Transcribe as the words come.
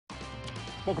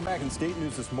Welcome back in state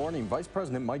news this morning. Vice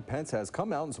President Mike Pence has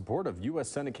come out in support of U.S.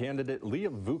 Senate candidate Leah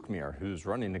Vukmir, who's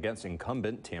running against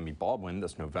incumbent Tammy Baldwin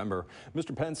this November.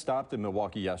 Mr. Pence stopped in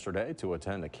Milwaukee yesterday to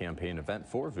attend a campaign event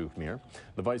for Vukmir.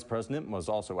 The vice president was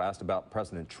also asked about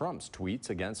President Trump's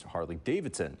tweets against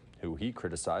Harley-Davidson, who he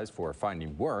criticized for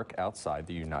finding work outside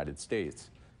the United States.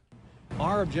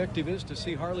 Our objective is to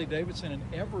see Harley-Davidson and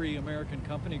every American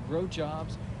company grow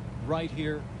jobs right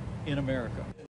here in America.